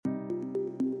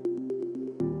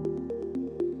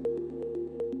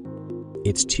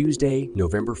It's Tuesday,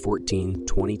 November 14,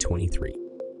 2023.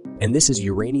 And this is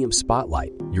Uranium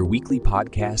Spotlight, your weekly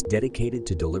podcast dedicated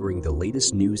to delivering the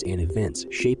latest news and events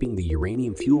shaping the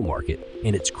uranium fuel market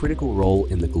and its critical role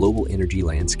in the global energy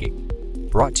landscape.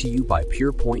 Brought to you by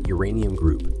PurePoint Uranium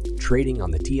Group, trading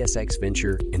on the TSX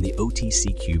Venture and the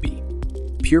OTCQB.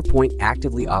 PurePoint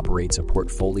actively operates a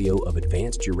portfolio of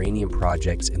advanced uranium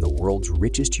projects in the world's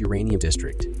richest uranium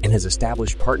district and has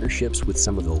established partnerships with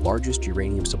some of the largest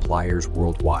uranium suppliers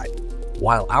worldwide.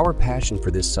 While our passion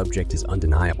for this subject is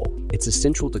undeniable, it's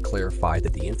essential to clarify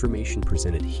that the information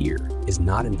presented here is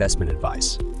not investment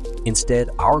advice. Instead,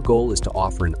 our goal is to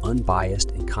offer an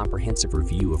unbiased and comprehensive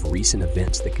review of recent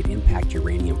events that could impact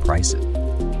uranium prices.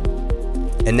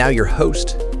 And now your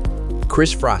host,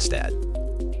 Chris Frostad.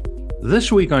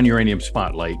 This week on Uranium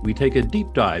Spotlight, we take a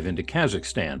deep dive into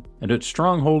Kazakhstan and its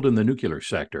stronghold in the nuclear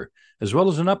sector, as well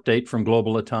as an update from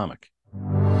Global Atomic.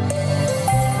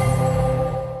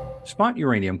 Spot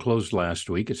uranium closed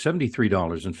last week at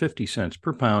 $73.50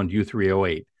 per pound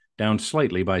U3O8, down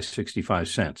slightly by 65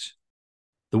 cents.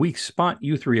 The week's spot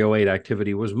U3O8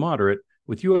 activity was moderate,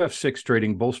 with UF6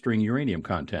 trading bolstering uranium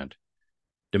content.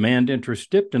 Demand interest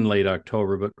dipped in late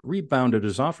October but rebounded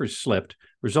as offers slipped,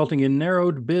 resulting in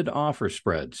narrowed bid-offer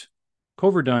spreads.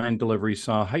 Coverdine deliveries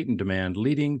saw heightened demand,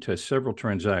 leading to several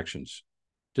transactions.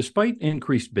 Despite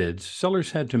increased bids,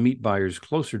 sellers had to meet buyers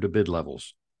closer to bid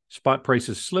levels. Spot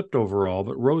prices slipped overall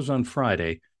but rose on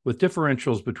Friday, with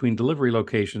differentials between delivery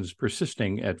locations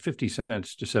persisting at 50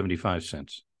 cents to 75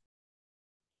 cents.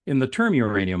 In the term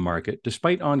uranium market,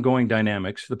 despite ongoing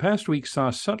dynamics, the past week saw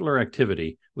subtler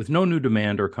activity with no new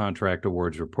demand or contract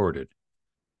awards reported.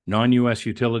 Non-U.S.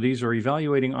 utilities are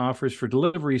evaluating offers for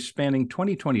deliveries spanning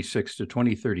 2026 to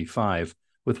 2035,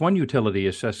 with one utility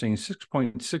assessing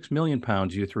 6.6 million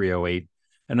pounds U3O8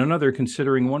 and another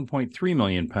considering 1.3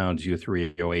 million pounds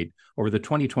U3O8 over the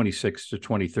 2026 to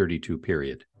 2032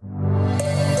 period.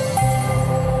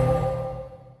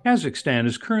 Kazakhstan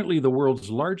is currently the world's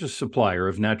largest supplier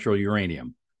of natural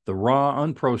uranium, the raw,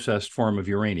 unprocessed form of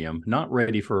uranium not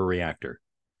ready for a reactor.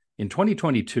 In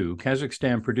 2022,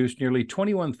 Kazakhstan produced nearly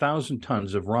 21,000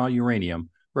 tons of raw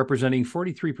uranium, representing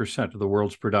 43% of the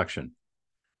world's production.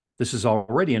 This is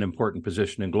already an important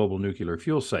position in global nuclear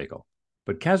fuel cycle,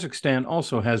 but Kazakhstan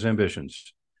also has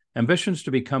ambitions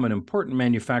to become an important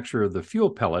manufacturer of the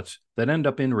fuel pellets that end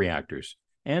up in reactors,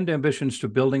 and ambitions to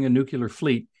building a nuclear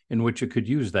fleet in which it could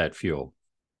use that fuel.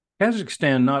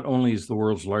 Kazakhstan not only is the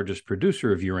world's largest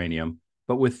producer of uranium,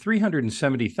 but with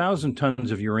 370,000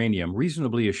 tons of uranium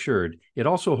reasonably assured, it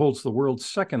also holds the world's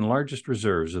second largest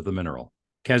reserves of the mineral.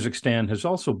 Kazakhstan has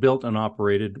also built and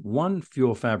operated one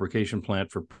fuel fabrication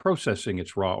plant for processing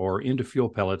its raw ore into fuel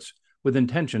pellets, with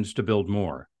intentions to build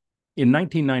more. In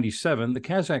 1997, the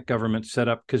Kazakh government set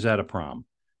up Kazatomprom,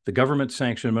 the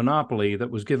government-sanctioned monopoly that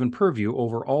was given purview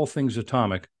over all things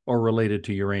atomic or related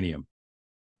to uranium.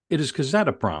 It is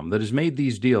Kazatomprom that has made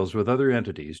these deals with other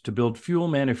entities to build fuel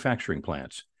manufacturing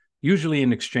plants, usually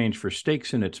in exchange for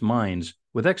stakes in its mines,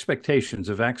 with expectations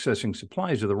of accessing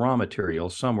supplies of the raw material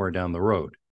somewhere down the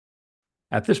road.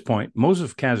 At this point, most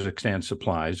of Kazakhstan's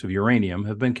supplies of uranium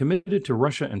have been committed to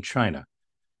Russia and China,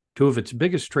 two of its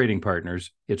biggest trading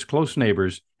partners, its close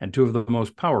neighbors, and two of the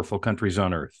most powerful countries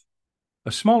on Earth.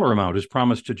 A smaller amount is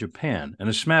promised to Japan and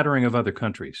a smattering of other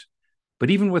countries. But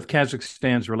even with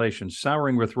Kazakhstan's relations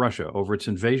souring with Russia over its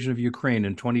invasion of Ukraine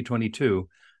in 2022,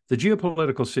 the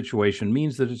geopolitical situation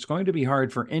means that it's going to be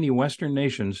hard for any Western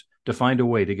nations to find a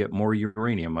way to get more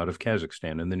uranium out of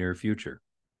Kazakhstan in the near future.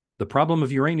 The problem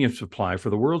of uranium supply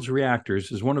for the world's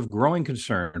reactors is one of growing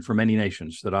concern for many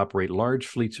nations that operate large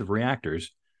fleets of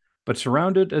reactors, but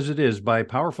surrounded as it is by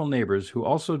powerful neighbors who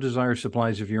also desire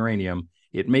supplies of uranium,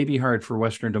 it may be hard for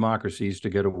Western democracies to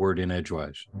get a word in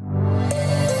edgewise.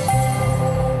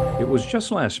 It was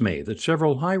just last May that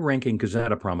several high-ranking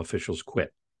Kazatomprom officials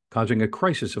quit, causing a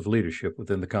crisis of leadership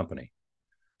within the company.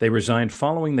 They resigned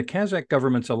following the Kazakh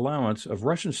government's allowance of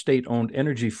Russian state-owned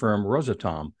energy firm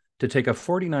Rosatom to take a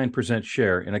 49%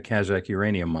 share in a Kazakh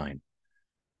uranium mine.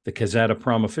 The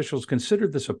Kazatomprom officials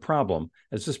considered this a problem,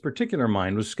 as this particular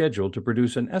mine was scheduled to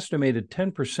produce an estimated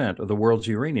 10% of the world's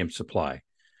uranium supply.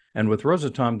 And with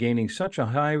Rosatom gaining such a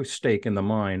high stake in the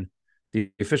mine,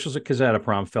 the officials at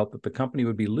Kazatomprom felt that the company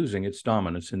would be losing its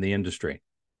dominance in the industry.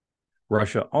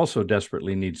 Russia also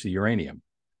desperately needs the uranium.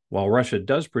 While Russia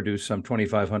does produce some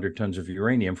 2,500 tons of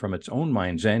uranium from its own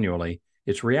mines annually,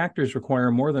 its reactors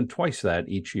require more than twice that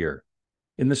each year.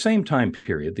 In the same time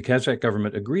period, the Kazakh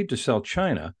government agreed to sell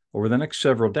China, over the next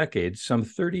several decades, some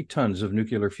 30 tons of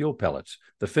nuclear fuel pellets,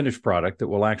 the finished product that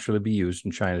will actually be used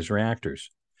in China's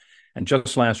reactors. And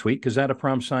just last week,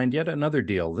 Kazakhstan signed yet another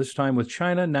deal, this time with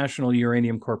China National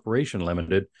Uranium Corporation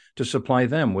Limited, to supply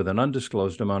them with an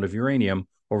undisclosed amount of uranium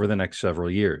over the next several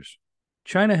years.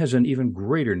 China has an even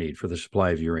greater need for the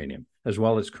supply of uranium, as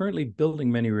well as currently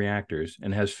building many reactors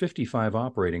and has 55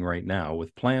 operating right now,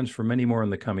 with plans for many more in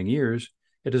the coming years.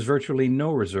 It has virtually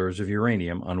no reserves of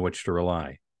uranium on which to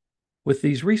rely. With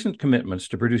these recent commitments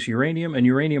to produce uranium and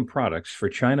uranium products for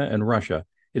China and Russia,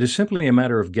 it is simply a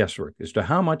matter of guesswork as to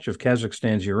how much of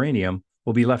Kazakhstan's uranium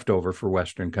will be left over for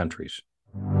Western countries.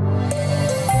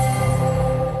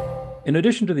 In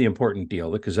addition to the important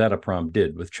deal that Kazakhstan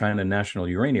did with China National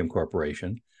Uranium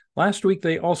Corporation, last week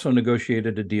they also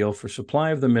negotiated a deal for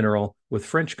supply of the mineral with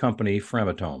French company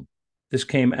Framatome. This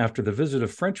came after the visit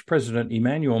of French President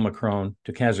Emmanuel Macron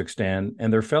to Kazakhstan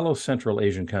and their fellow Central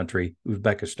Asian country,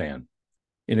 Uzbekistan.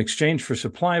 In exchange for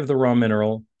supply of the raw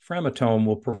mineral, Framatome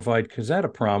will provide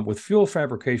Kazakhstan with fuel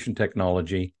fabrication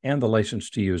technology and the license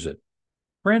to use it.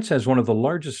 France has one of the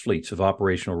largest fleets of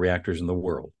operational reactors in the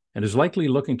world and is likely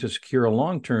looking to secure a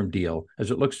long-term deal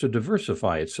as it looks to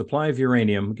diversify its supply of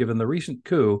uranium given the recent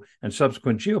coup and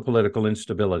subsequent geopolitical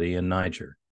instability in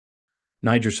Niger.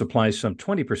 Niger supplies some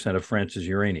 20% of France's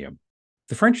uranium.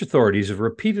 The French authorities have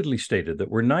repeatedly stated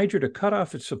that were Niger to cut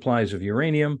off its supplies of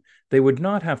uranium, they would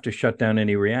not have to shut down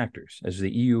any reactors, as the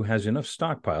EU has enough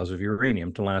stockpiles of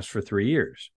uranium to last for 3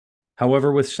 years.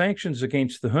 However, with sanctions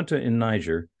against the junta in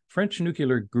Niger, French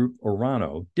nuclear group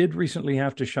Orano did recently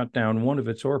have to shut down one of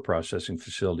its ore processing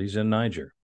facilities in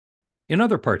Niger. In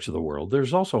other parts of the world,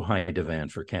 there's also high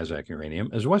demand for Kazakh uranium,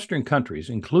 as Western countries,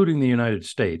 including the United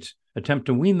States, attempt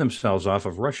to wean themselves off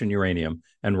of Russian uranium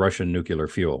and Russian nuclear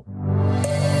fuel.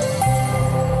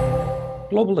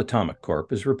 Global Atomic Corp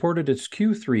has reported its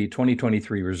Q3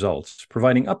 2023 results,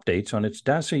 providing updates on its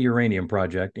Dasa uranium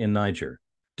project in Niger.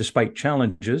 Despite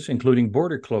challenges, including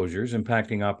border closures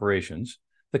impacting operations,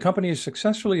 the company has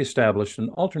successfully established an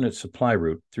alternate supply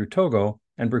route through Togo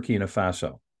and Burkina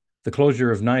Faso. The closure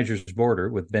of Niger's border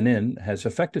with Benin has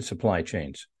affected supply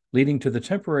chains, leading to the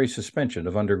temporary suspension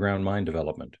of underground mine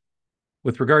development.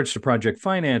 With regards to project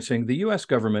financing, the U.S.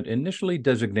 government initially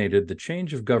designated the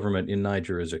change of government in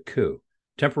Niger as a coup,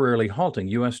 temporarily halting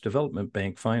U.S. Development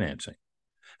Bank financing.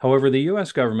 However, the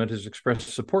U.S. government has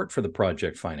expressed support for the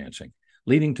project financing,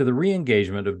 leading to the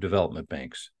re-engagement of development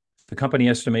banks. The company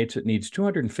estimates it needs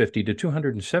 $250 to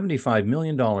 $275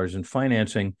 million in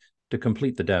financing to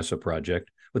complete the Dasa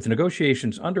project, with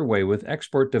negotiations underway with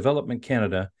Export Development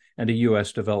Canada and a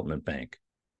U.S. Development Bank.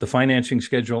 The financing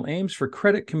schedule aims for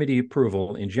credit committee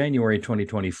approval in January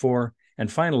 2024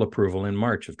 and final approval in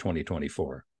March of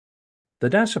 2024. The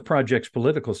Dasa project's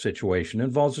political situation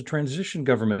involves a transition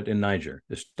government in Niger,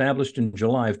 established in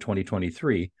July of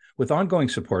 2023, with ongoing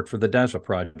support for the Dasa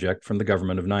project from the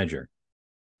government of Niger.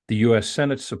 The U.S.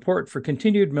 Senate's support for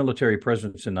continued military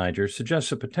presence in Niger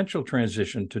suggests a potential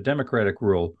transition to democratic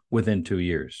rule within 2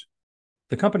 years.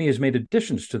 The company has made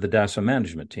additions to the Dasa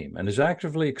management team and is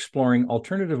actively exploring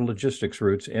alternative logistics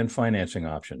routes and financing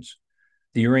options.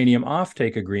 The uranium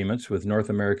offtake agreements with North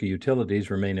America Utilities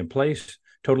remain in place,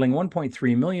 totaling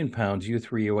 1.3 million pounds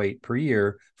U3O8 per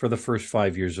year for the first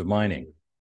 5 years of mining.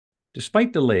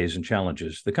 Despite delays and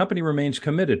challenges, the company remains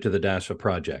committed to the Dasa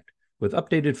project, with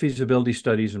updated feasibility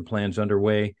studies and plans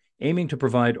underway, aiming to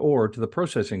provide ore to the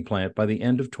processing plant by the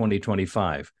end of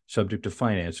 2025, subject to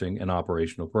financing and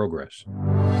operational progress.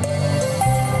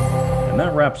 And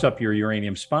that wraps up your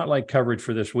Uranium Spotlight coverage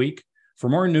for this week. For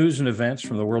more news and events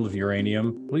from the world of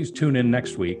uranium, please tune in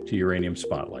next week to Uranium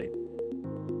Spotlight.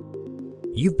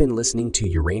 You've been listening to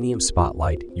Uranium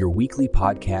Spotlight, your weekly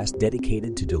podcast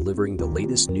dedicated to delivering the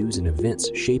latest news and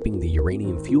events shaping the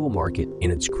uranium fuel market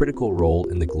and its critical role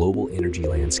in the global energy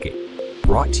landscape.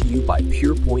 Brought to you by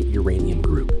PurePoint Uranium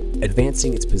Group,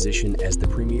 advancing its position as the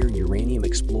premier uranium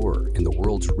explorer in the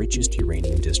world's richest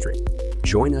uranium district.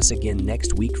 Join us again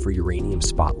next week for Uranium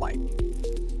Spotlight.